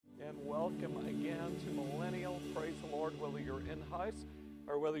welcome again to Millennial. Praise the Lord, whether you're in-house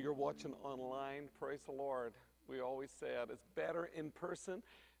or whether you're watching online. Praise the Lord. We always say it. It's better in person,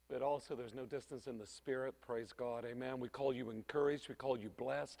 but also there's no distance in the spirit. Praise God. Amen. We call you encouraged. We call you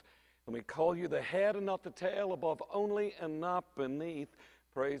blessed. And we call you the head and not the tail, above only and not beneath.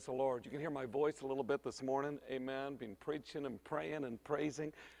 Praise the Lord. You can hear my voice a little bit this morning. Amen. Been preaching and praying and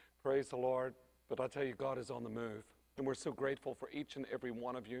praising. Praise the Lord. But I tell you, God is on the move. And we're so grateful for each and every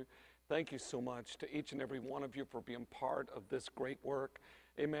one of you. Thank you so much to each and every one of you for being part of this great work.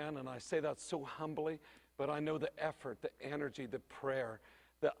 Amen. And I say that so humbly, but I know the effort, the energy, the prayer,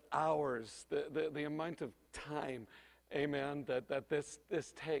 the hours, the amount of time, amen, that this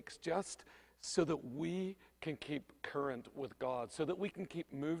takes just so that we can keep current with God, so that we can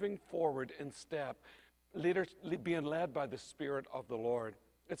keep moving forward in step, being led by the Spirit of the Lord.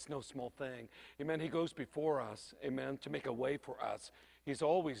 It's no small thing. Amen. He goes before us, amen, to make a way for us. He's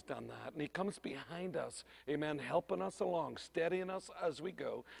always done that. And he comes behind us, amen, helping us along, steadying us as we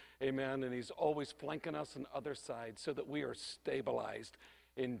go, amen. And he's always flanking us on the other side so that we are stabilized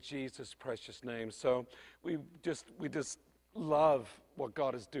in Jesus' precious name. So we just love what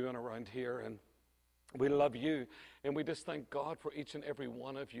God is doing around here, and we love you. And we just thank God for each and every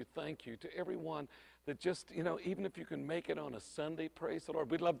one of you. Thank you to everyone that just, even if you can make it on a Sunday, praise the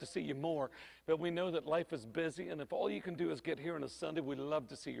Lord, we'd love to see you more. But we know that life is busy, and if all you can do is get here on a Sunday, we'd love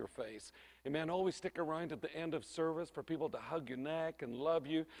to see your face. Amen. Always stick around at the end of service for people to hug your neck and love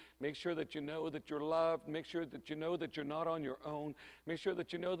you. Make sure that you know that you're loved. Make sure that you know that you're not on your own. Make sure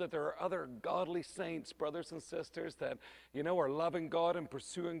that you know that there are other godly saints, brothers and sisters, that, are loving God and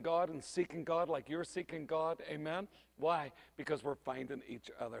pursuing God and seeking God like you're seeking God. Amen. Why? Because we're finding each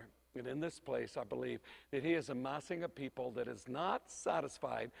other. And in this place, I believe that he is amassing a people that is not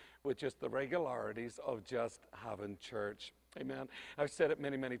satisfied with just the regularities of just having church. Amen. I've said it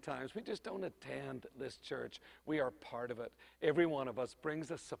many, many times. We just don't attend this church. We are part of it. Every one of us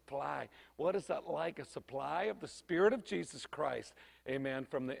brings a supply. What is that like? A supply of the Spirit of Jesus Christ. Amen.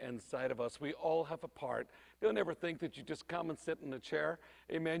 From the inside of us. We all have a part. Don't ever think that you just come and sit in a chair.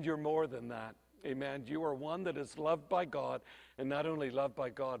 Amen. You're more than that. Amen. You are one that is loved by God, and not only loved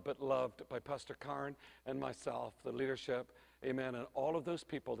by God, but loved by Pastor Karen and myself, the leadership. Amen. And all of those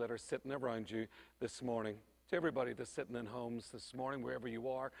people that are sitting around you this morning. To everybody that's sitting in homes this morning, wherever you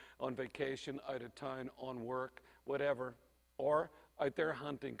are, on vacation, out of town, on work, whatever, or out there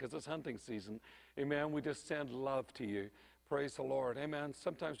hunting, because it's hunting season. Amen. We just send love to you. Praise the Lord. Amen.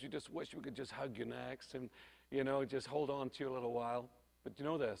 Sometimes you just wish we could just hug your necks and, just hold on to you a little while. But you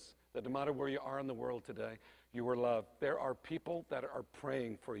know this, that no matter where you are in the world today, you are loved. There are people that are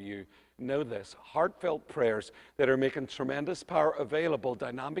praying for you. Know this, heartfelt prayers that are making tremendous power available,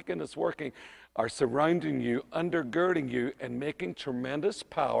 dynamic and it's working, are surrounding you, undergirding you, and making tremendous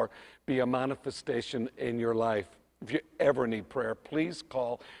power be a manifestation in your life. If you ever need prayer, please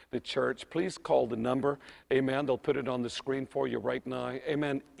call the church. Please call the number. Amen. They'll put it on the screen for you right now.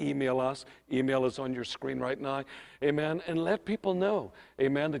 Amen. Email us. Email is on your screen right now. Amen. And let people know,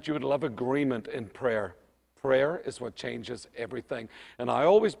 amen, that you would love agreement in prayer. Prayer is what changes everything. And I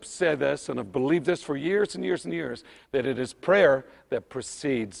always say this, and I've believed this for years and years and years, that it is prayer that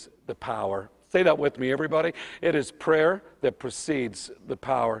precedes the power. Say that with me, everybody. It is prayer that precedes the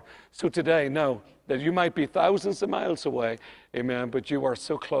power. So today, know that you might be thousands of miles away, amen, but you are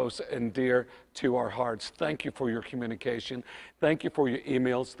so close and dear to our hearts. Thank you for your communication. Thank you for your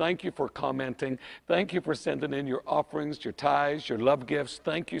emails. Thank you for commenting. Thank you for sending in your offerings, your tithes, your love gifts.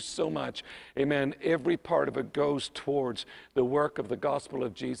 Thank you so much. Amen. Every part of it goes towards the work of the gospel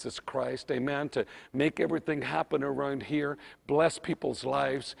of Jesus Christ. Amen. To make everything happen around here, bless people's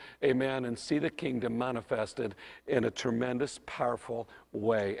lives. Amen. And see the kingdom manifested in a tremendous, powerful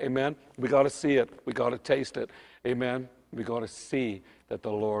way. Amen. We got to see it. We got to taste it. Amen. We got to see that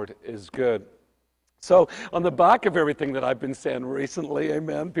the Lord is good. So on the back of everything that I've been saying recently,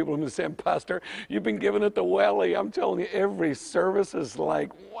 amen, people have been saying, Pastor, you've been giving it the welly. I'm telling you, every service is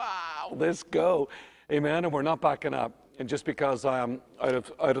like, wow, let's go. Amen. And we're not backing up. And just because I'm out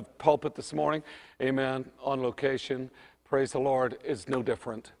of pulpit this morning, amen, on location, praise the Lord, is no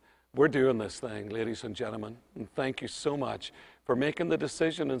different. We're doing this thing, ladies and gentlemen. And thank you so much for making the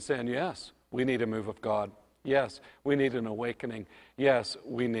decision and saying, yes, we need a move of God. Yes, we need an awakening. Yes,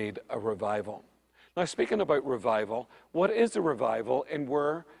 we need a revival. Now, speaking about revival, what is a revival and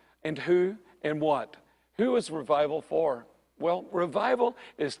where and who and what? Who is revival for? Well, revival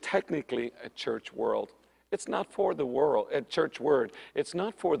is technically a church world. It's not for the world, a church word. It's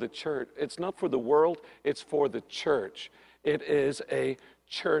not for the church. It's not for the world. It's for the church. It is a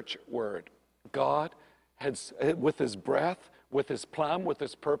church word. God has, with his breath, with his plan, with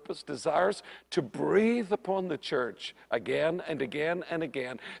his purpose, desires to breathe upon the church again and again and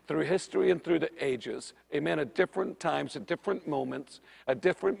again through history and through the ages. Amen. At different times, at different moments, at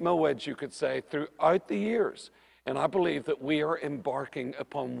different moeds, you could say, throughout the years. And I believe that we are embarking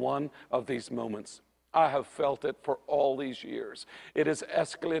upon one of these moments. I have felt it for all these years. It is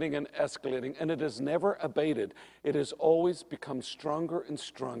escalating, and it has never abated. It has always become stronger and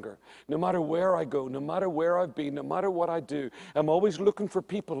stronger. No matter where I go, no matter where I've been, no matter what I do, I'm always looking for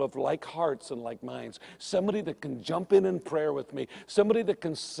people of like hearts and like minds. Somebody that can jump in prayer with me, somebody that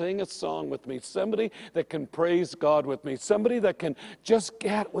can sing a song with me, somebody that can praise God with me, somebody that can just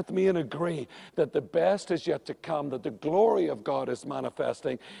get with me and agree that the best is yet to come, that the glory of God is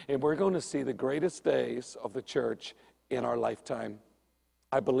manifesting, and we're going to see the greatest day of the church in our lifetime.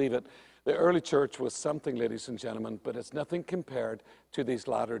 I believe it. The early church was something, ladies and gentlemen, but it's nothing compared to these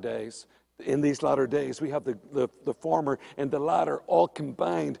latter days. In these latter days, we have the former and the latter all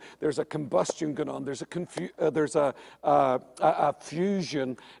combined. There's a combustion going on. There's a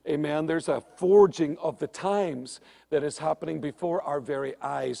fusion, amen. There's a forging of the times that is happening before our very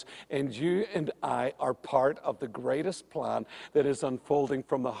eyes. And you and I are part of the greatest plan that is unfolding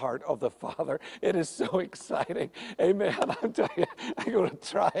from the heart of the Father. It is so exciting. Amen. I'm telling you, I'm going to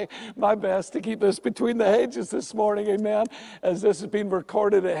try my best to keep this between the hedges this morning. Amen. As this has been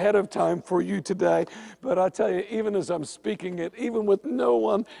recorded ahead of time for you today. But I tell you, even as I'm speaking it, even with no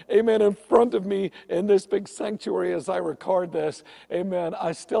one, amen, in front of me in this big sanctuary as I record this, amen,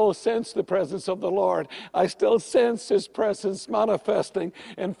 I still sense the presence of the Lord. I still sense his presence manifesting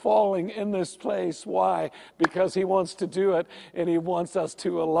and falling in this place. Why? Because he wants to do it, and he wants us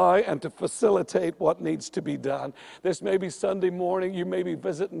to allow and to facilitate what needs to be done. This may be Sunday morning. You may be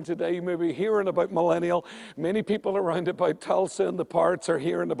visiting today. You may be hearing about Millennial. Many people around about Tulsa and the parts are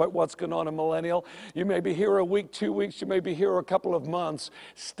hearing about what's going on in Millennial. You may be here a week, 2 weeks. You may be here a couple of months.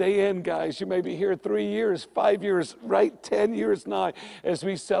 Stay in, guys. You may be here 3 years, 5 years, right, 10 years now as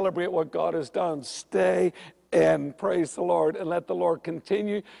we celebrate what God has done. Stay and praise the Lord, and let the Lord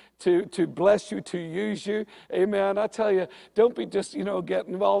continue to bless you, to use you. Amen. I tell you, don't be just,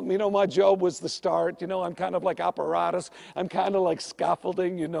 getting, well, my job was the start. I'm kind of like apparatus. I'm kind of like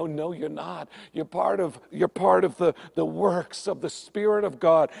scaffolding. No, you're not. You're part of the works of the Spirit of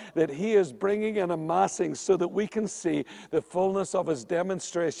God that he is bringing and amassing so that we can see the fullness of his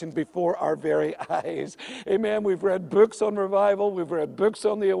demonstration before our very eyes. Amen. We've read books on revival. We've read books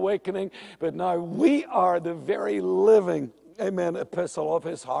on the awakening. But now we are the very living, amen, epistle of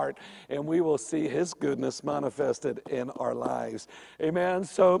his heart, and we will see his goodness manifested in our lives. Amen.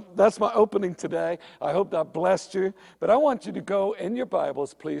 So that's my opening today. I hope that blessed you. But I want you to go in your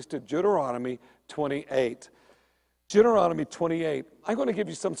Bibles, please, to Deuteronomy 28. Deuteronomy 28. I'm going to give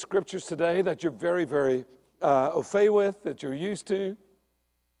you some scriptures today that you're very, very au fait with, that you're used to.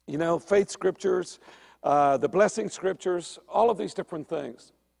 Faith scriptures, the blessing scriptures, all of these different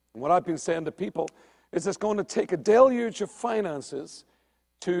things. And what I've been saying to people is it's going to take a deluge of finances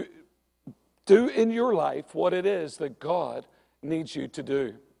to do in your life what it is that God needs you to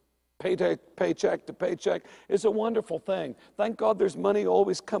do. Paycheck to paycheck is a wonderful thing. Thank God there's money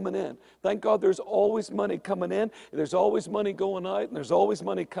always coming in. Thank God there's always money coming in. There's always money going out, and there's always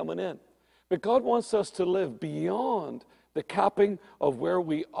money coming in. But God wants us to live beyond the capping of where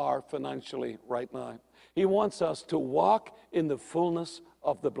we are financially right now. He wants us to walk in the fullness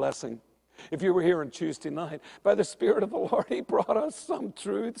of the blessing. If you were here on Tuesday night, by the Spirit of the Lord, he brought us some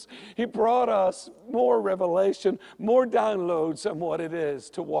truths. He brought us more revelation, more downloads on what it is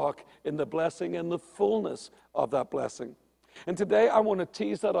to walk in the blessing and the fullness of that blessing. And today I want to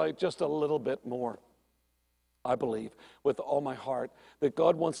tease that out just a little bit more. I believe with all my heart that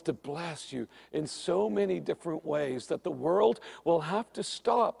God wants to bless you in so many different ways that the world will have to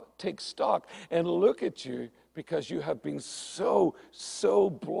stop, take stock, and look at you because you have been so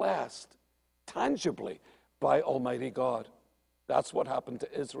blessed tangibly by Almighty God. That's what happened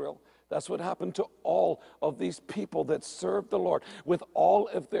to Israel. That's what happened to all of these people that served the Lord with all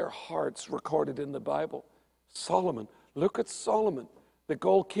of their hearts recorded in the Bible. Solomon, look at Solomon. The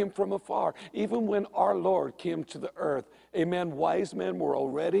gold came from afar. Even when our Lord came to the earth, amen, wise men were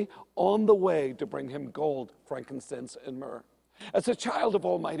already on the way to bring him gold, frankincense, and myrrh. As a child of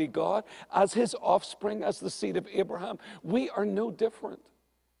Almighty God, as his offspring, as the seed of Abraham, we are no different.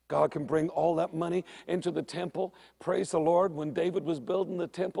 God can bring all that money into the temple. Praise the Lord. When David was building the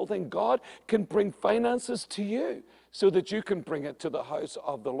temple, then God can bring finances to you so that you can bring it to the house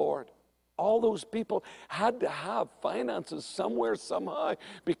of the Lord. All those people had to have finances somewhere, somehow,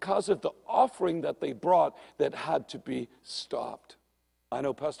 because of the offering that they brought that had to be stopped. I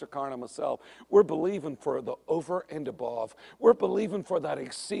know Pastor Karen and myself, we're believing for the over and above. We're believing for that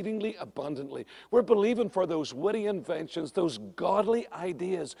exceedingly abundantly. We're believing for those witty inventions, those godly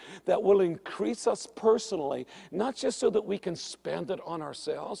ideas that will increase us personally, not just so that we can spend it on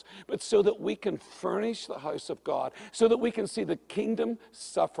ourselves, but so that we can furnish the house of God, so that we can see the kingdom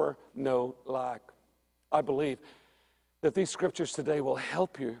suffer no lack. I believe that these scriptures today will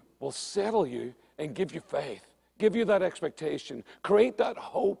help you, will settle you, and give you faith. Give you that expectation. Create that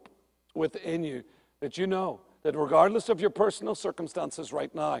hope within you that you know that regardless of your personal circumstances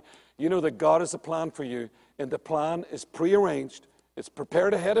right now, you know that God has a plan for you, and the plan is prearranged, it's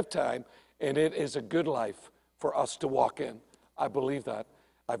prepared ahead of time, and it is a good life for us to walk in. I believe that.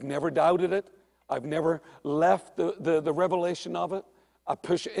 I've never doubted it. I've never left the revelation of it. I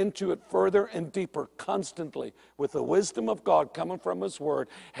push into it further and deeper constantly with the wisdom of God coming from His Word,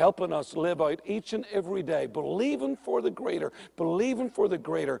 helping us live out each and every day, believing for the greater,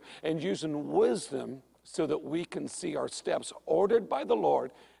 and using wisdom so that we can see our steps ordered by the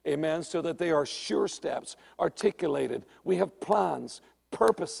Lord, amen, so that they are sure steps, articulated. We have plans,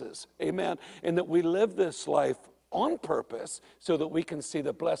 purposes, amen, and that we live this life on purpose so that we can see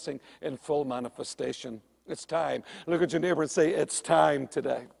the blessing in full manifestation. It's time. Look at your neighbor and say, it's time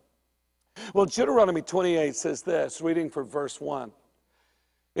today. Well, Deuteronomy 28 says this, reading from verse 1.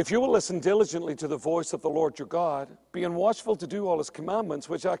 If you will listen diligently to the voice of the Lord your God, being watchful to do all His commandments,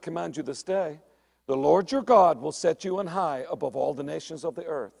 which I command you this day, the Lord your God will set you on high above all the nations of the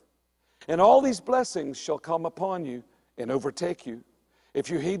earth. And all these blessings shall come upon you and overtake you, if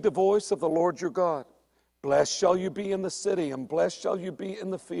you heed the voice of the Lord your God. Blessed shall you be in the city, and blessed shall you be in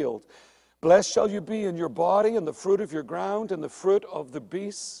the field. Blessed shall you be in your body, and the fruit of your ground, and the fruit of the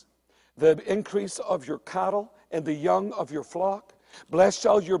beasts, the increase of your cattle, and the young of your flock. Blessed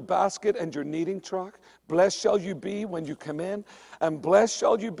shall your basket and your kneading trough. Blessed shall you be when you come in, and blessed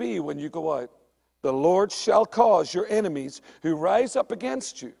shall you be when you go out. The Lord shall cause your enemies who rise up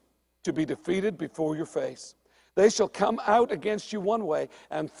against you to be defeated before your face. They shall come out against you one way,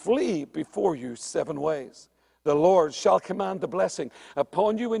 and flee before you 7 ways. The Lord shall command the blessing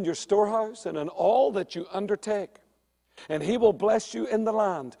upon you in your storehouse and in all that you undertake. And He will bless you in the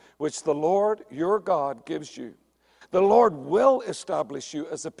land which the Lord your God gives you. The Lord will establish you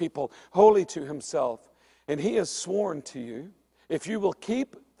as a people holy to Himself. And He has sworn to you, if you will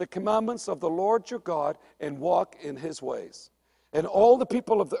keep the commandments of the Lord your God and walk in His ways. And all the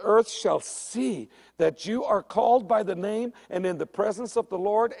people of the earth shall see that you are called by the name and in the presence of the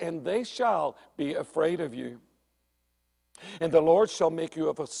Lord, and they shall be afraid of you. And the Lord shall make you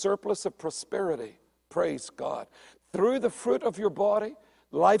of a surplus of prosperity, praise God, through the fruit of your body,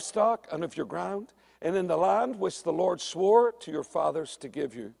 livestock, and of your ground, and in the land which the Lord swore to your fathers to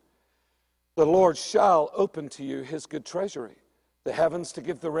give you. The Lord shall open to you His good treasury, the heavens to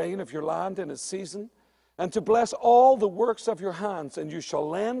give the rain of your land in its season, and to bless all the works of your hands. And you shall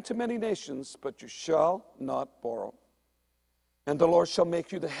lend to many nations, but you shall not borrow. And the Lord shall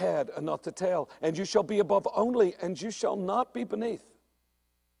make you the head and not the tail, and you shall be above only, and you shall not be beneath,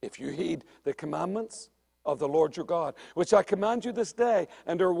 if you heed the commandments of the Lord your God, which I command you this day,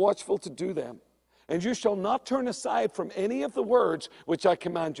 and are watchful to do them. And you shall not turn aside from any of the words which I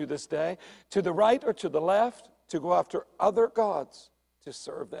command you this day, to the right or to the left, to go after other gods to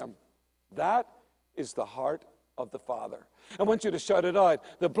serve them. That is the heart of the Father. I want you to shout it out.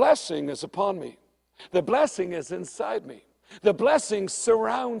 The blessing is upon me. The blessing is inside me. The blessing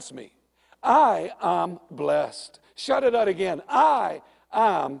surrounds me. I am blessed. Shout it out again. I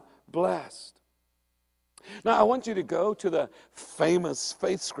am blessed. Now, I want you to go to the famous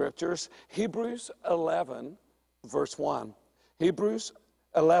faith scriptures, Hebrews 11, verse 1. Hebrews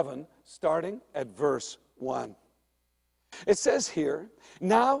 11, starting at verse 1. It says here,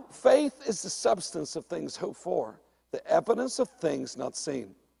 now faith is the substance of things hoped for, the evidence of things not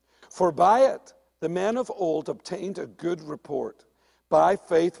seen. For by it the men of old obtained a good report. By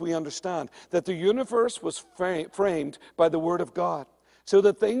faith we understand that the universe was framed by the word of God, so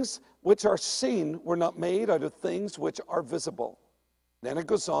that things which are seen were not made out of things which are visible. Then it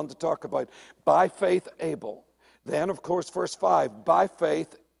goes on to talk about by faith Abel. Then, of course, verse 5, by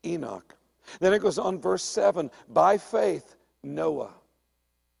faith Enoch. Then it goes on, verse 7, by faith Noah.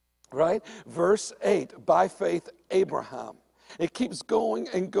 Right? Verse 8, by faith Abraham. It keeps going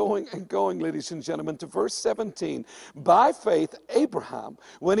and going and going, ladies and gentlemen, to verse 17. By faith, Abraham,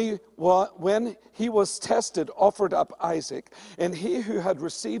 when he was tested, offered up Isaac, and he who had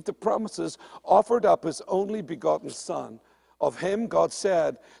received the promises offered up his only begotten son. Of him God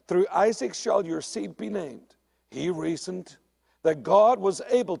said, through Isaac shall your seed be named. He reasoned that God was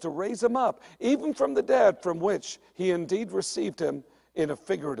able to raise him up, even from the dead, from which he indeed received him, in a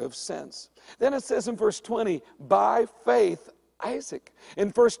figurative sense. Then it says in verse 20, by faith Isaac.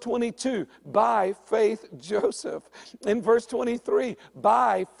 In verse 22, by faith Joseph. In verse 23,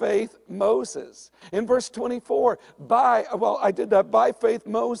 by faith Moses. In verse 24, by faith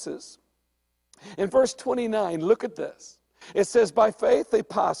Moses. In verse 29, look at this. It says, by faith they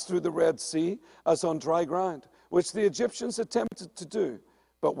passed through the Red Sea as on dry ground, which the Egyptians attempted to do,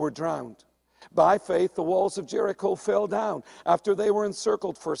 but were drowned. By faith the walls of Jericho fell down after they were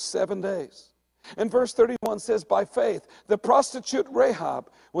encircled for 7 days. And verse 31 says, by faith the prostitute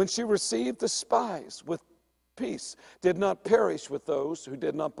Rahab, when she received the spies with peace, did not perish with those who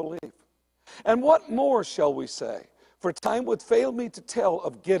did not believe. And what more shall we say? For time would fail me to tell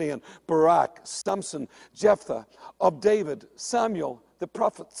of Gideon, Barak, Samson, Jephthah, of David, Samuel, the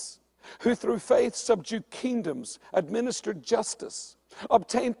prophets, who through faith subdued kingdoms, administered justice,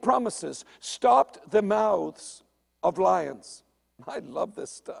 obtained promises, stopped the mouths of lions. I love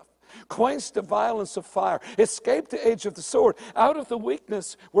this stuff. Quenched the violence of fire, escaped the edge of the sword, out of the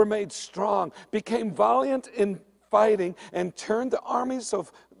weakness were made strong, became valiant in fighting, and turned the armies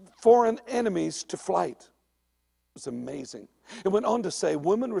of foreign enemies to flight. It was amazing. It went on to say,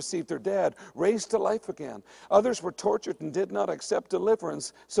 women received their dead, raised to life again. Others were tortured and did not accept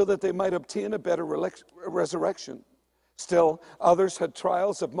deliverance so that they might obtain a better resurrection. Still, others had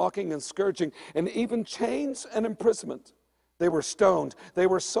trials of mocking and scourging, and even chains and imprisonment. They were stoned, they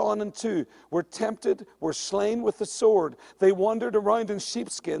were sawn in two, were tempted, were slain with the sword. They wandered around in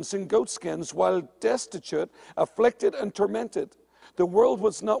sheepskins and goatskins while destitute, afflicted, and tormented. The world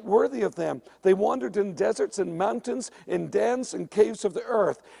was not worthy of them. They wandered in deserts and mountains, in dens and caves of the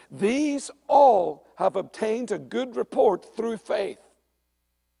earth. These all have obtained a good report through faith.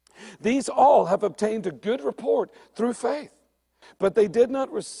 These all have obtained a good report through faith. But they did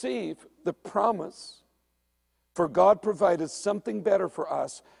not receive the promise, for God provided something better for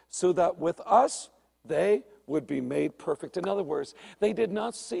us, so that with us they would be made perfect. In other words, they did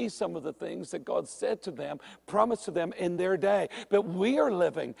not see some of the things that God said to them, promised to them in their day. But we are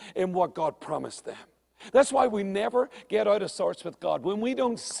living in what God promised them. That's why we never get out of sorts with God. When we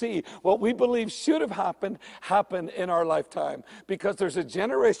don't see what we believe should have happened, happen in our lifetime. Because there's a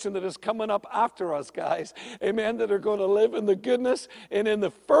generation that is coming up after us, guys, amen, that are going to live in the goodness and in the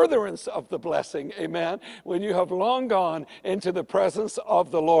furtherance of the blessing, amen. When you have long gone into the presence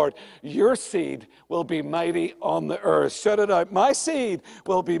of the Lord, your seed will be mighty on the earth. Shout it out. My seed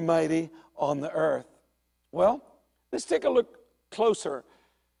will be mighty on the earth. Well, let's take a look closer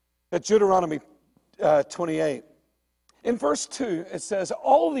at Deuteronomy 28. In verse 2, it says,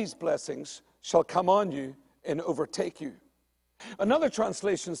 all these blessings shall come on you and overtake you. Another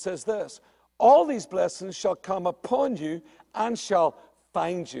translation says this, all these blessings shall come upon you and shall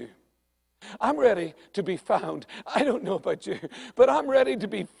find you. I'm ready to be found. I don't know about you, but I'm ready to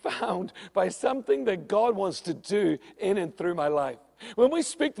be found by something that God wants to do in and through my life. When we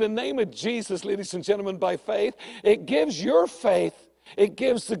speak the name of Jesus, ladies and gentlemen, by faith, it gives your faith, it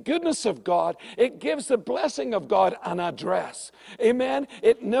gives the goodness of God. It gives the blessing of God an address. Amen?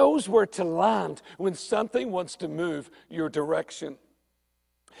 It knows where to land when something wants to move your direction.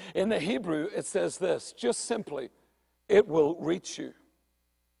 In the Hebrew, it says this, just simply, it will reach you.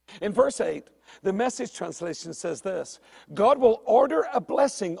 In verse 8, the Message translation says this, God will order a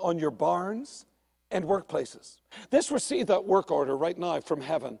blessing on your barns and workplaces. This receive that work order right now from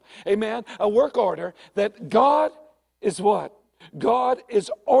heaven. Amen? A work order that God is what? God is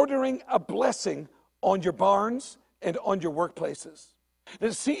ordering a blessing on your barns and on your workplaces. The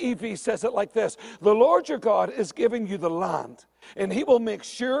CEV says it like this, the Lord your God is giving you the land, and he will make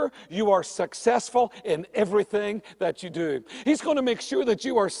sure you are successful in everything that you do. He's going to make sure that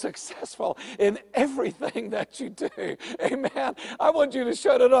you are successful in everything that you do. Amen. I want you to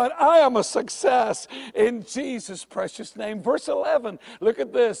shout it out. I am a success in Jesus' precious name. Verse 11, look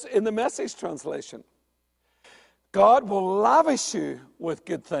at this in the Message translation. God will lavish you with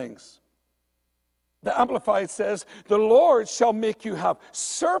good things. The Amplified says, the Lord shall make you have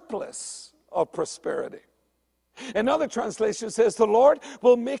surplus of prosperity. Another translation says, the Lord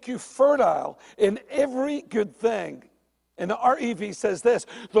will make you fertile in every good thing. And the REV says this,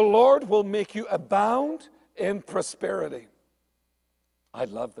 the Lord will make you abound in prosperity. I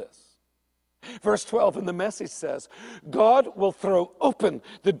love this. Verse 12 in the Message says, God will throw open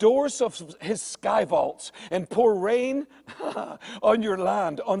the doors of his sky vaults and pour rain on your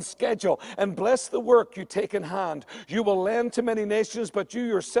land on schedule and bless the work you take in hand. You will lend to many nations, but you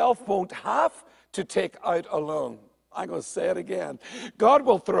yourself won't have to take out a loan. I'm going to say it again. God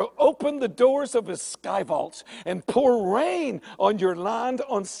will throw open the doors of his sky vaults and pour rain on your land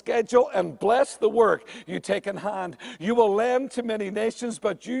on schedule and bless the work you take in hand. You will lend to many nations,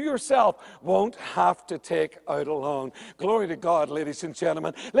 but you yourself won't have to take out a loan. Glory to God, ladies and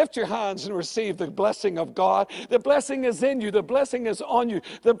gentlemen. Lift your hands and receive the blessing of God. The blessing is in you. The blessing is on you.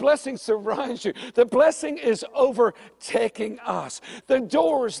 The blessing surrounds you. The blessing is overtaking us. The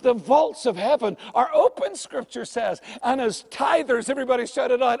doors, the vaults of heaven are open, Scripture says. And as tithers, everybody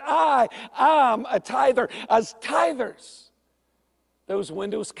shout it out, I am a tither. As tithers, those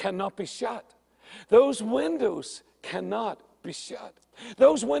windows cannot be shut. Those windows cannot be shut.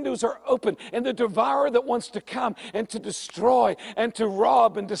 Those windows are open, and the devourer that wants to come and to destroy and to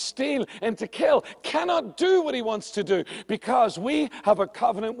rob and to steal and to kill cannot do what he wants to do, because we have a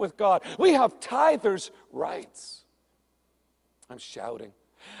covenant with God. We have tithers' rights. I'm shouting.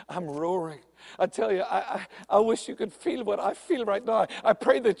 I'm roaring. I tell you, I wish you could feel what I feel right now. I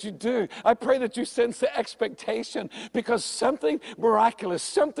pray that you do. I pray that you sense the expectation, because something miraculous,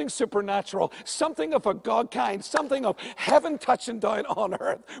 something supernatural, something of a God kind, something of heaven touching down on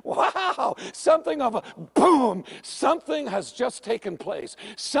earth. Wow! Something of a boom. Something has just taken place.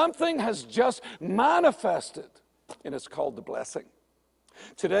 Something has just manifested, and it's called the blessing.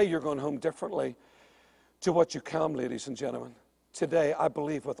 Today, you're going home differently to what you come, ladies and gentlemen. Today, I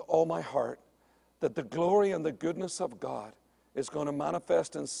believe with all my heart that the glory and the goodness of God is going to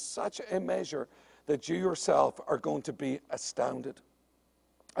manifest in such a measure that you yourself are going to be astounded.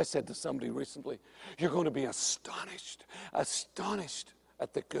 I said to somebody recently, you're going to be astonished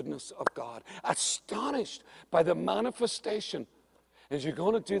at the goodness of God, astonished by the manifestation. And you're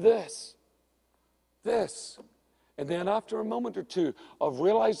going to do this, and then after a moment or two of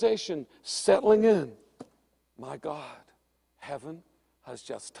realization settling in, my God, heaven has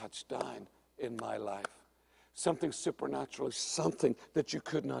just touched down in my life. Something supernatural, something that you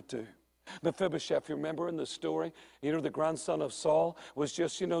could not do. Mephibosheth, you remember in the story, the grandson of Saul was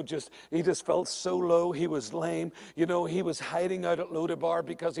he just felt so low, he was lame. He was hiding out at Lodebar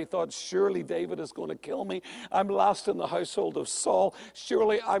because he thought, surely David is going to kill me. I'm last in the household of Saul.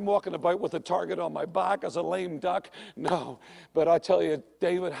 Surely I'm walking about with a target on my back as a lame duck. No, but I tell you,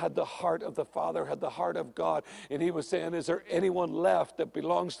 David had the heart of the Father, had the heart of God, and he was saying, is there anyone left that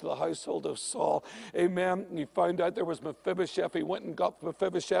belongs to the household of Saul? Amen. And he found out there was Mephibosheth. He went and got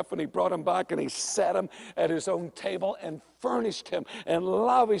Mephibosheth, and he brought him back, and he set him at his own table and furnished him and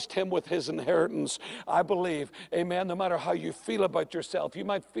lavished him with his inheritance. I believe, amen, no matter how you feel about yourself, you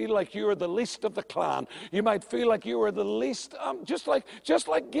might feel like you are the least of the clan. You might feel like you are the least, just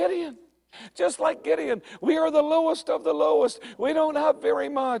like Gideon. Just like Gideon, we are the lowest of the lowest. We don't have very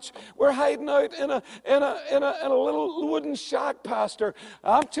much. We're hiding out in a little wooden shack, Pastor.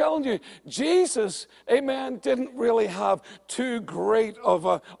 I'm telling you, Jesus, amen, didn't really have too great of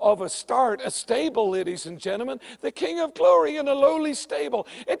a start. A stable, ladies and gentlemen, the King of Glory in a lowly stable.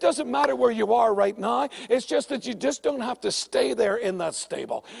 It doesn't matter where you are right now. It's just that you just don't have to stay there in that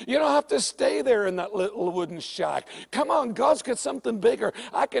stable. You don't have to stay there in that little wooden shack. Come on, God's got something bigger.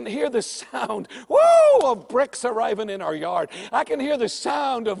 I can hear the sound, of bricks arriving in our yard. I can hear the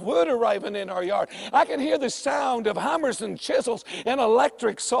sound of wood arriving in our yard. I can hear the sound of hammers and chisels and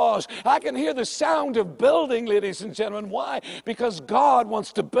electric saws. I can hear the sound of building, ladies and gentlemen. Why? Because God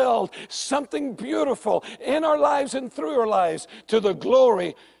wants to build something beautiful in our lives and through our lives to the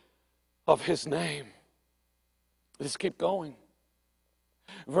glory of His name. Let's keep going.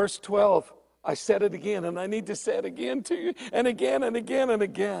 Verse 12, I said it again, and I need to say it again to you, and again and again and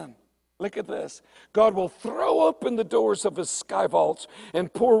again. Look at this. God will throw open the doors of His sky vaults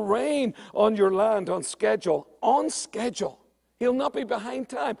and pour rain on your land on schedule. On schedule. He'll not be behind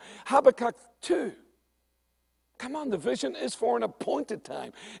time. Habakkuk 2. Come on, the vision is for an appointed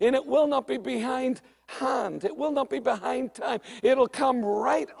time. And it will not be behind hand. It will not be behind time. It'll come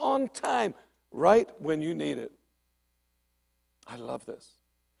right on time, right when you need it. I love this.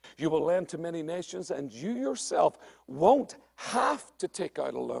 You will lend to many nations, and you yourself won't have to take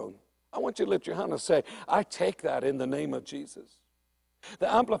out a loan. I want you to lift your hand and say, I take that in the name of Jesus. The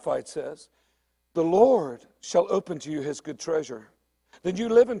Amplified says, the Lord shall open to you His good treasure. The New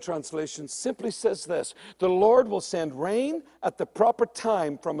Living Translation simply says this, the Lord will send rain at the proper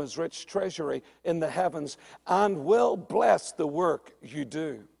time from His rich treasury in the heavens and will bless the work you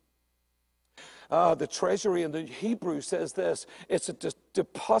do. The treasury in the Hebrew says this, it's a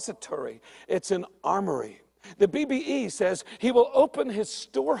depository, it's an armory. The BBE says He will open His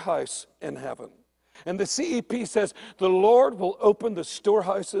storehouse in heaven. And the CEP says the Lord will open the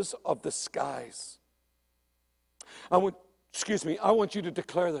storehouses of the skies. I want you to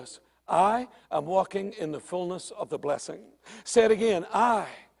declare this. I am walking in the fullness of the blessing. Say it again. I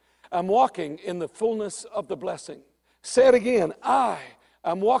am walking in the fullness of the blessing. Say it again. I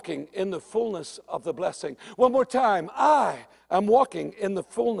am walking in the fullness of the blessing. One more time. I am walking in the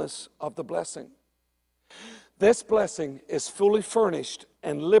fullness of the blessing. This blessing is fully furnished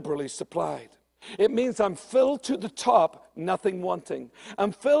and liberally supplied. It means I'm filled to the top, nothing wanting.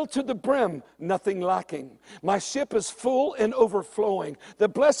 I'm filled to the brim, nothing lacking. My ship is full and overflowing. The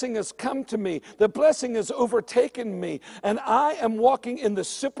blessing has come to me. The blessing has overtaken me. And I am walking in the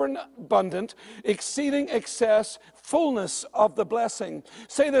superabundant, exceeding excess, fullness of the blessing.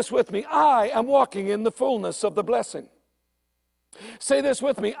 Say this with me. I am walking in the fullness of the blessing. Say this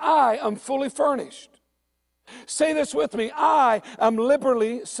with me. I am fully furnished. Say this with me. I am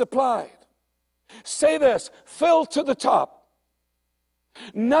liberally supplied. Say this, filled to the top,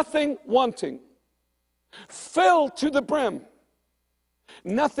 nothing wanting, filled to the brim,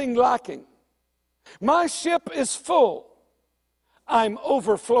 nothing lacking. My ship is full, I'm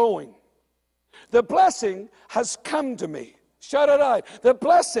overflowing. The blessing has come to me. Shout it out. The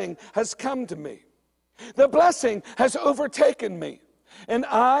blessing has come to me. The blessing has overtaken me. And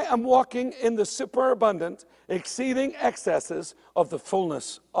I am walking in the superabundant, exceeding excesses of the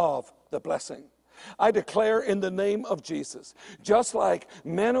fullness of the blessing. I declare in the name of Jesus, just like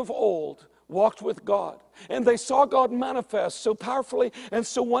men of old walked with God, and they saw God manifest so powerfully and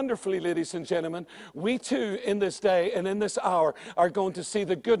so wonderfully, ladies and gentlemen, we too in this day and in this hour are going to see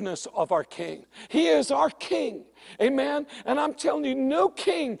the goodness of our King. He is our King. Amen? And I'm telling you, no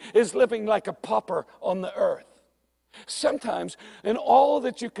king is living like a pauper on the earth. Sometimes, and all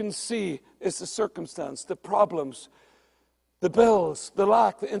that you can see is the circumstance, the problems, the bills, the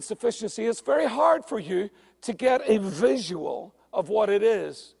lack, the insufficiency. It's very hard for you to get a visual of what it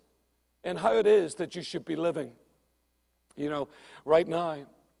is and how it is that you should be living. You know, right now,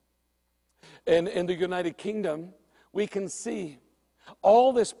 in the United Kingdom, we can see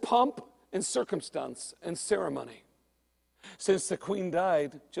all this pomp and circumstance and ceremony since the Queen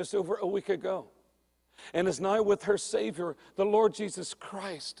died just over a week ago and is now with her Savior, the Lord Jesus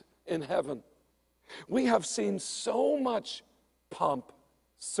Christ, in heaven. We have seen so much pomp,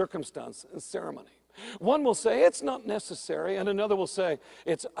 circumstance, and ceremony. One will say it's not necessary, and another will say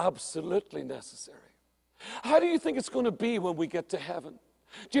it's absolutely necessary. How do you think it's going to be when we get to heaven?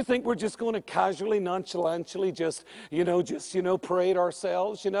 Do you think we're just going to casually, nonchalantly just parade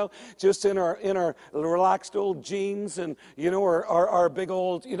ourselves, just in our relaxed old jeans and, our big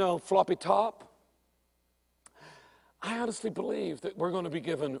old, floppy top? I honestly believe that we're going to be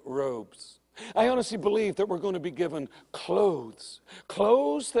given robes. I honestly believe that we're going to be given clothes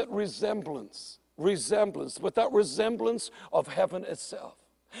that resemblance, with that resemblance of heaven itself.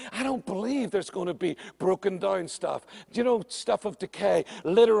 I don't believe there's going to be broken down stuff, stuff of decay,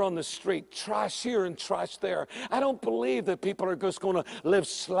 litter on the street, trash here and trash there. I don't believe that people are just going to live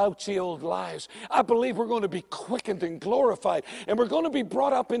slouchy old lives. I believe we're going to be quickened and glorified, and we're going to be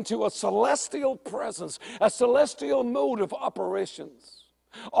brought up into a celestial presence, a celestial mode of operations.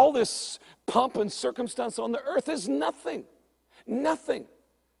 All this pomp and circumstance on the earth is nothing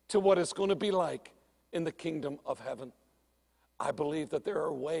to what it's going to be like in the kingdom of heaven. I believe that there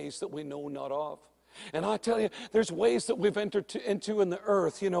are ways that we know not of. And I tell you, there's ways that we've entered into in the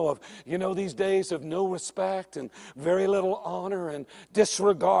earth, these days of no respect and very little honor and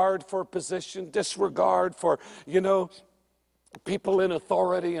disregard for position, disregard for, people in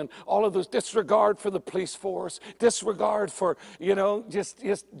authority and all of those, disregard for the police force, disregard for,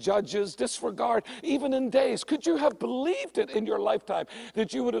 just judges, disregard even in days. Could you have believed it in your lifetime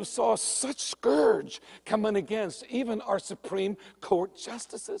that you would have saw such scourge coming against even our Supreme Court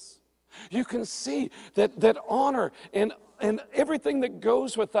justices? You can see that honor and everything that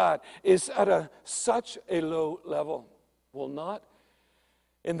goes with that is at such a low level. Well, not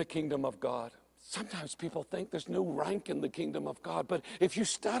in the kingdom of God. Sometimes people think there's no rank in the kingdom of God, but if you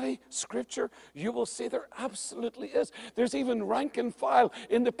study Scripture, you will see there absolutely is. There's even rank and file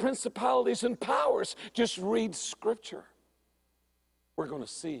in the principalities and powers. Just read Scripture. We're going to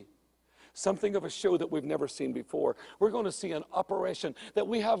see something of a show that we've never seen before. We're going to see an operation that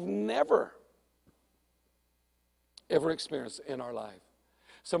we have never, ever experienced in our life.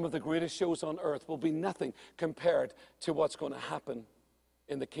 Some of the greatest shows on earth will be nothing compared to what's going to happen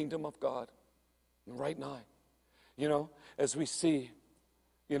in the kingdom of God. Right now, as we see,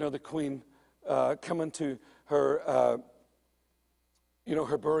 the Queen coming to her,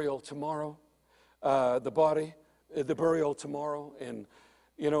 her burial tomorrow, the burial tomorrow, and,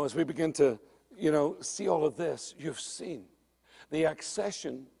 as we begin to, see all of this, you've seen the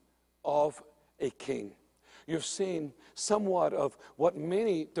accession of a king you've seen somewhat of what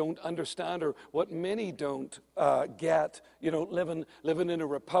many don't understand or what many don't get, living in a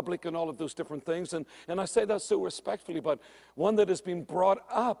republic and all of those different things. And I say that so respectfully, but one that has been brought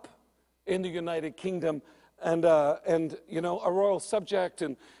up in the United Kingdom and a royal subject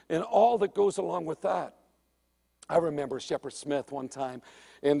and all that goes along with that. I remember Shepard Smith one time,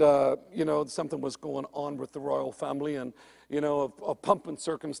 and, something was going on with the royal family and, a pumping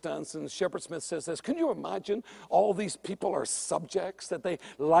circumstance. And Shepard Smith says this, can you imagine all these people are subjects, that they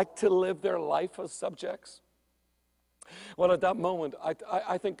like to live their life as subjects? Well, at that moment,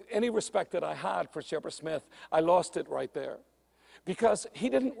 I think any respect that I had for Shepard Smith, I lost it right there. Because he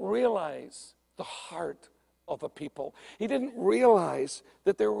didn't realize the heart of a people. He didn't realize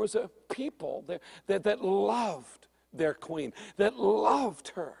that there was a people that loved their queen, that loved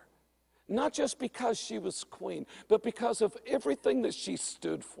her. Not just because she was queen, but because of everything that she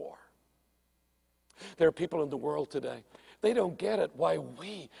stood for. There are people in the world today, they don't get it why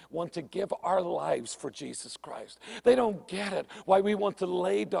we want to give our lives for Jesus Christ. They don't get it why we want to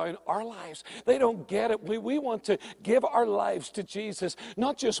lay down our lives. They don't get it. We want to give our lives to Jesus,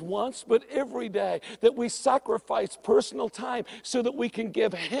 not just once, but every day, that we sacrifice personal time so that we can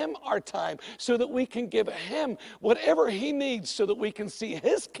give him our time, so that we can give him whatever he needs, so that we can see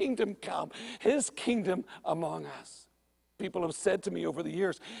his kingdom come, his kingdom among us. People have said to me over the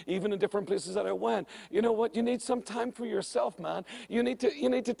years, even in different places that I went, you know what, you need some time for yourself, man. You need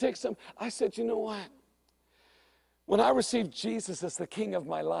to take some. I said, you know what? When I received Jesus as the King of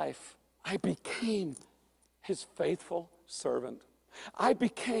my life, I became his faithful servant. I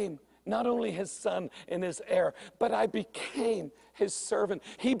became not only his son and his heir, but I became his servant.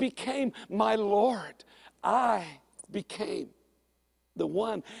 He became my Lord. I became the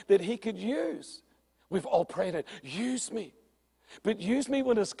one that he could use. We've all prayed it. Use me. But use me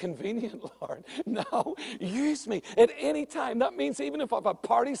when it's convenient, Lord. No, use me at any time. That means even if I have a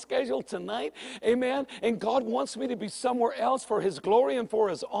party scheduled tonight, amen, and God wants me to be somewhere else for his glory and for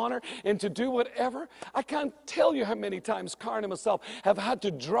his honor and to do whatever. I can't tell you how many times Karen and myself have had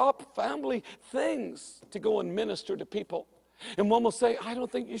to drop family things to go and minister to people. And one will say, I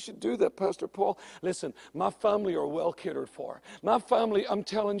don't think you should do that, Pastor Paul. Listen, my family are well catered for. My family, I'm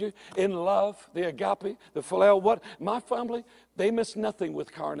telling you, in love, the agape, the phileo, my family, they miss nothing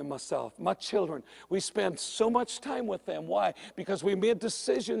with Karen and myself. My children, we spend so much time with them. Why? Because we made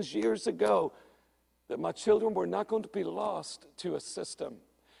decisions years ago that my children were not going to be lost to a system,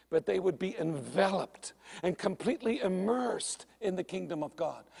 but they would be enveloped and completely immersed in the kingdom of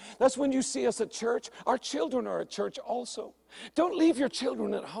God. That's when you see us at church. Our children are at church also. Don't leave your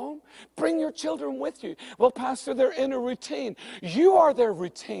children at home. Bring your children with you. Well, Pastor, they're in a routine. You are their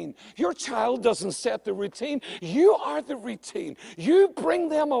routine. Your child doesn't set the routine. You are the routine. You bring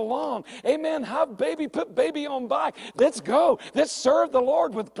them along. Amen. Have baby, put baby on back. Let's go. Let's serve the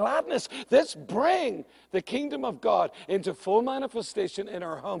Lord with gladness. Let's bring the kingdom of God into full manifestation in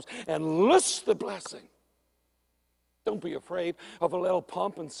our homes and loose the blessing. Don't be afraid of a little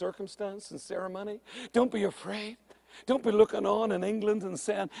pomp and circumstance and ceremony. Don't be afraid. Don't be looking on in England and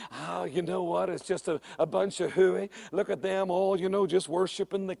saying, you know what, it's just a bunch of hooey. Look at them all, just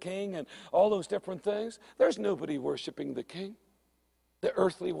worshiping the king and all those different things. There's nobody worshiping the king, the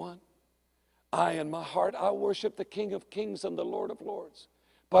earthly one. I, in my heart, I worship the King of Kings and the Lord of Lords.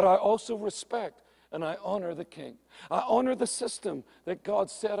 But I also respect and I honor the king. I honor the system that God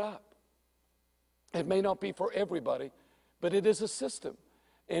set up. It may not be for everybody, but it is a system,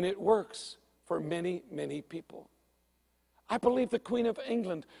 and it works for many, many people. I believe the Queen of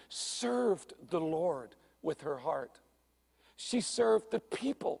England served the Lord with her heart. She served the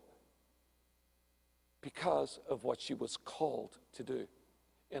people because of what she was called to do.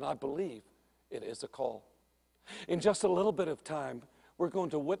 And I believe it is a call. In just a little bit of time, we're going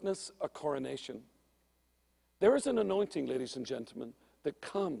to witness a coronation. There is an anointing, ladies and gentlemen, that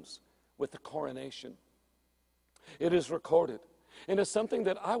comes with the coronation. It is recorded. And it's something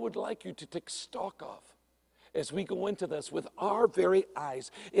that I would like you to take stock of as we go into this with our very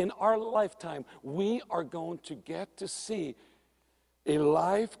eyes. In our lifetime, we are going to get to see a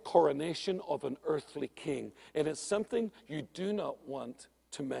live coronation of an earthly king. And it's something you do not want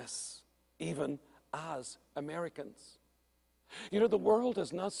to miss, even as Americans. The world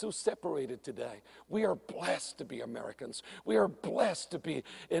is not so separated today. We are blessed to be Americans. We are blessed to be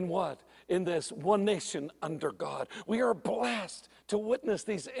in what? In this one nation under God. We are blessed to witness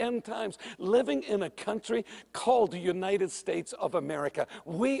these end times, living in a country called the United States of America.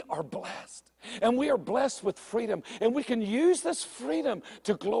 We are blessed. And we are blessed with freedom. And we can use this freedom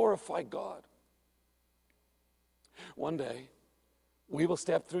to glorify God. One day, we will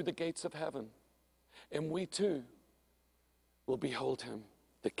step through the gates of heaven. And we too will behold him,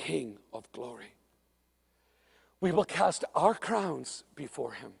 the King of glory. We will cast our crowns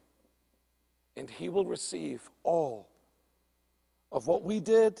before him, and he will receive all of what we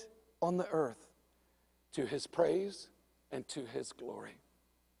did on the earth to his praise and to his glory.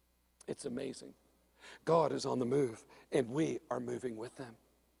 It's amazing. God is on the move, and we are moving with him.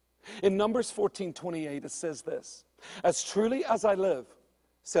 In Numbers 14:28, it says this, "As truly as I live,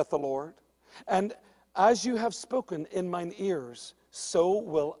 saith the Lord, and as you have spoken in mine ears, so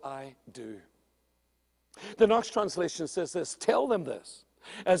will I do." The Knox translation says this, "Tell them this,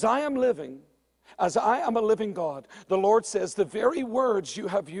 as I am living, as I am a living God, the Lord says, the very words you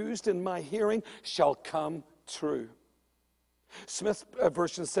have used in my hearing shall come true." Smith's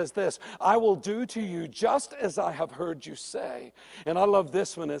version says this, "I will do to you just as I have heard you say." And I love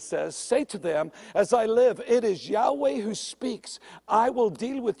this one. It says, "Say to them, as I live, it is Yahweh who speaks. I will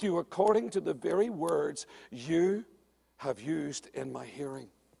deal with you according to the very words you have used in my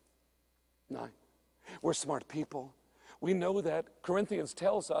hearing." Now, we're smart people. We know that Corinthians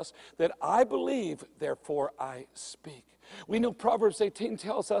tells us that I believe, therefore I speak. We know Proverbs 18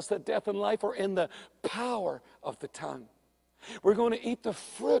 tells us that death and life are in the power of the tongue. We're going to eat the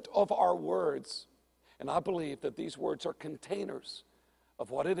fruit of our words. And I believe that these words are containers of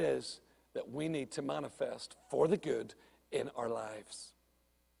what it is that we need to manifest for the good in our lives.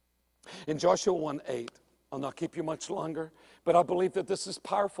 In Joshua 1:8, I'll not keep you much longer, but I believe that this is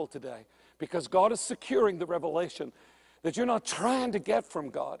powerful today because God is securing the revelation that you're not trying to get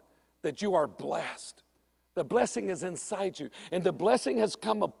from God, that you are blessed. The blessing is inside you, and the blessing has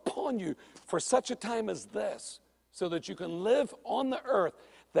come upon you for such a time as this, so that you can live on the earth,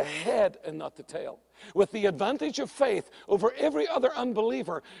 the head and not the tail. With the advantage of faith over every other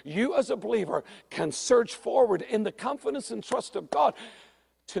unbeliever, you as a believer can surge forward in the confidence and trust of God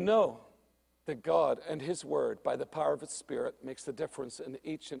to know that God and his word, by the power of his Spirit, makes the difference in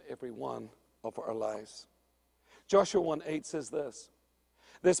each and every one of our lives. Joshua 1:8 says this,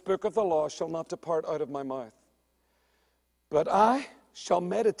 "This book of the law shall not depart out of my mouth, but I shall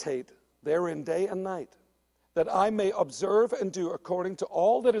meditate therein day and night, that I may observe and do according to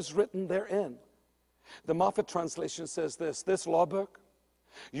all that is written therein." The Moffat translation says this, "This law book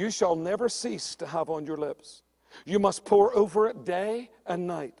you shall never cease to have on your lips. You must pore over it day and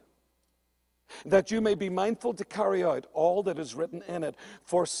night, that you may be mindful to carry out all that is written in it.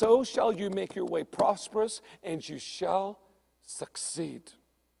 For so shall you make your way prosperous, and you shall succeed."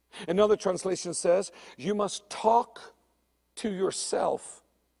 Another translation says, "You must talk to yourself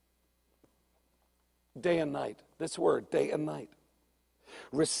day and night." This word, day and night.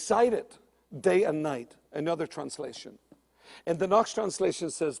 "Recite it day and night." Another translation. And the Knox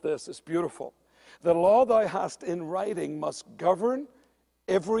translation says this, it's beautiful. "The law thou hast in writing must govern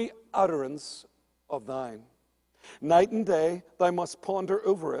every utterance of thine. Night and day thou must ponder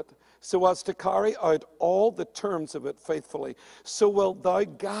over it, so as to carry out all the terms of it faithfully. So wilt thou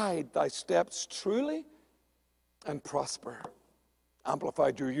guide thy steps truly and prosper."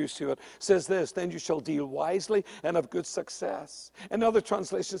 Amplified, you're used to it, says this, "Then you shall deal wisely and have good success." Another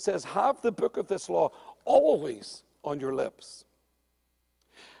translation says, "Have the book of this law always on your lips."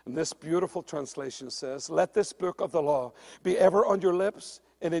 And this beautiful translation says, "Let this book of the law be ever on your lips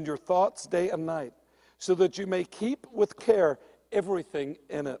and in your thoughts day and night, so that you may keep with care everything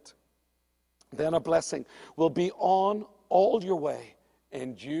in it. Then a blessing will be on all your way,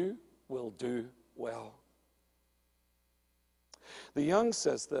 and you will do well." The Young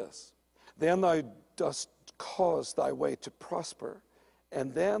says this, "Then thou dost cause thy way to prosper,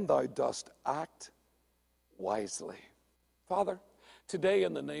 and then thou dost act wisely." Father, today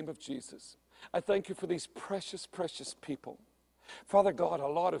in the name of Jesus, I thank you for these precious, precious people. Father God, a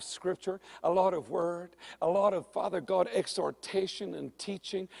lot of scripture, a lot of word, a lot of, Father God, exhortation and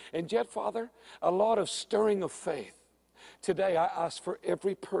teaching, and yet, Father, a lot of stirring of faith. Today, I ask for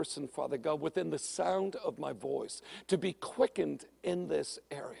every person, Father God, within the sound of my voice, to be quickened in this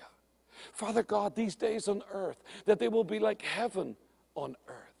area. Father God, these days on earth, that they will be like heaven on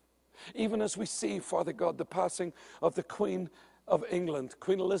earth. Even as we see, Father God, the passing of the Queen of England,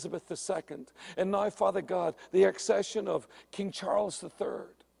 Queen Elizabeth II, and now, Father God, the accession of King Charles III.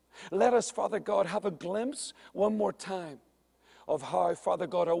 Let us, Father God, have a glimpse one more time of how, Father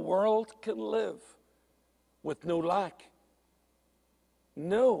God, a world can live with no lack,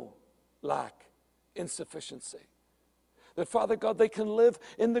 insufficiency. That, Father God, they can live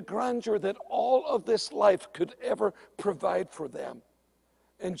in the grandeur that all of this life could ever provide for them.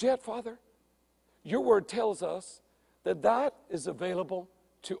 And yet, Father, your word tells us that that is available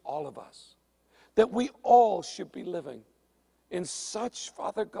to all of us. That we all should be living in such,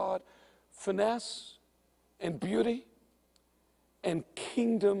 Father God, finesse and beauty and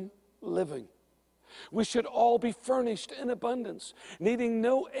kingdom living. We should all be furnished in abundance, needing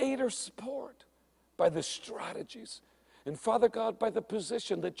no aid or support by the strategies and, Father God, by the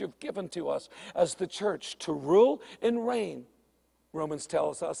position that you've given to us as the church to rule and reign, Romans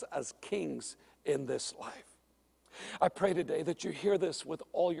tells us, as kings in this life. I pray today that you hear this with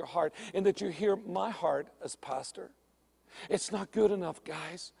all your heart and that you hear my heart as pastor. It's not good enough,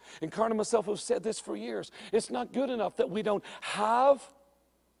 guys. And Karen and myself have said this for years. It's not good enough that we don't have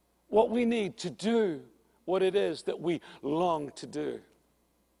what we need to do what it is that we long to do.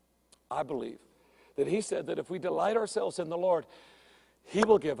 I believe that he said that if we delight ourselves in the Lord, he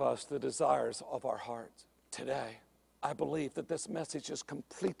will give us the desires of our hearts. Today, I believe that this message is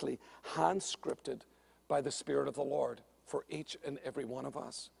completely hand-scripted by the Spirit of the Lord for each and every one of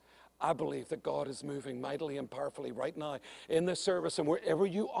us. I believe that God is moving mightily and powerfully right now in this service and wherever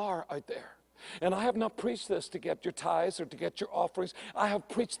you are out there. And I have not preached this to get your tithes or to get your offerings. I have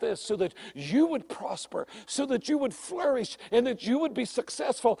preached this so that you would prosper, so that you would flourish, and that you would be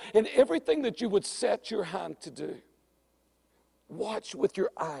successful in everything that you would set your hand to do. Watch with your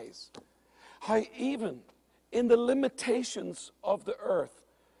eyes how even in the limitations of the earth,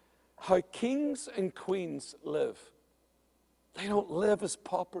 how kings and queens live. They don't live as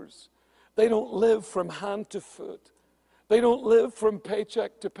paupers. They don't live from hand to foot. They don't live from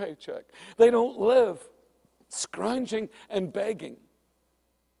paycheck to paycheck. They don't live scrounging and begging.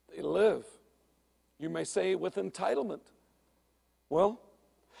 They live, you may say, with entitlement. Well,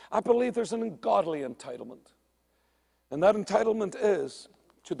 I believe there's an ungodly entitlement. And that entitlement is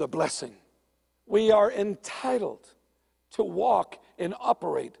to the blessing. We are entitled to walk and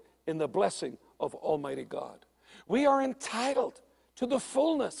operate in the blessing of Almighty God. We are entitled to the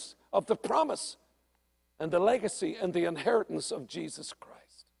fullness of the promise and the legacy and the inheritance of Jesus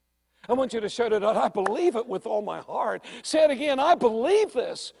Christ. I want you to shout it out. I believe it with all my heart. Say it again. I believe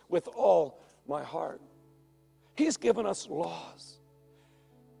this with all my heart. He's given us laws.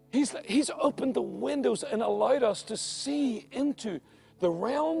 He's opened the windows and allowed us to see into the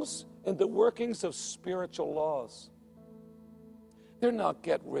realms and the workings of spiritual laws. They're not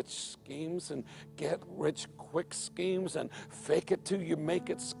get-rich schemes and get-rich-quick schemes and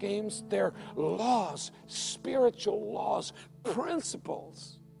fake-it-till-you-make-it schemes. They're laws, spiritual laws,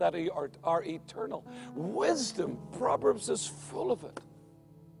 principles that are eternal. Wisdom, Proverbs is full of it.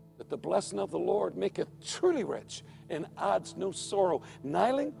 That the blessing of the Lord maketh truly rich and adds no sorrow.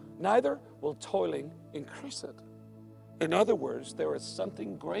 Neither will toiling increase it. In other words, there is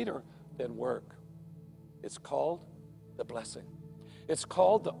something greater than work. It's called the blessing. It's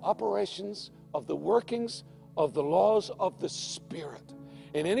called the operations of the workings of the laws of the Spirit.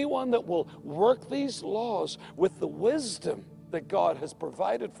 And anyone that will work these laws with the wisdom that God has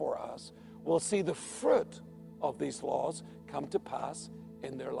provided for us will see the fruit of these laws come to pass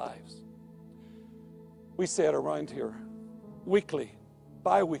in their lives. We say it around here, weekly,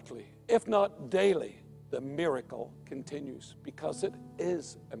 bi-weekly, if not daily, the miracle continues because it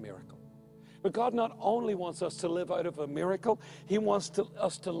is a miracle. But God not only wants us to live out of a miracle, He wants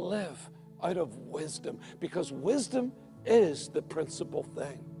us to live out of wisdom, because wisdom is the principal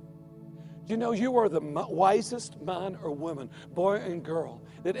thing. Do you know you are the wisest man or woman, boy and girl,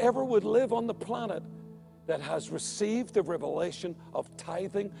 that ever would live on the planet that has received the revelation of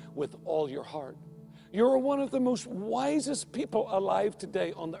tithing with all your heart? You're one of the most wisest people alive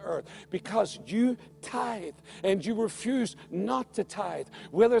today on the earth because you tithe and you refuse not to tithe,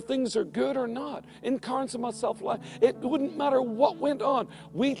 whether things are good or not. In Carnes and myself, it wouldn't matter what went on.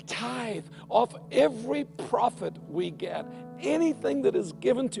 We tithe off every profit we get. Anything that is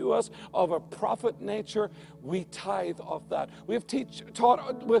given to us of a profit nature, we tithe off that. We've taught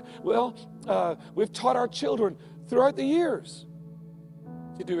our children throughout the years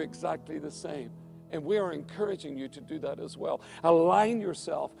to do exactly the same. And we are encouraging you to do that as well. Align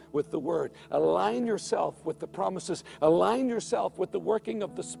yourself with the Word. Align yourself with the promises. Align yourself with the working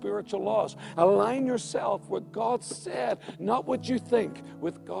of the spiritual laws. Align yourself with God said, not what you think,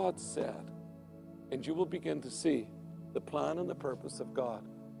 with God said. And you will begin to see the plan and the purpose of God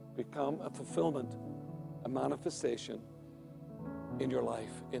become a fulfillment, a manifestation in your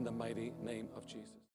life in the mighty name of Jesus.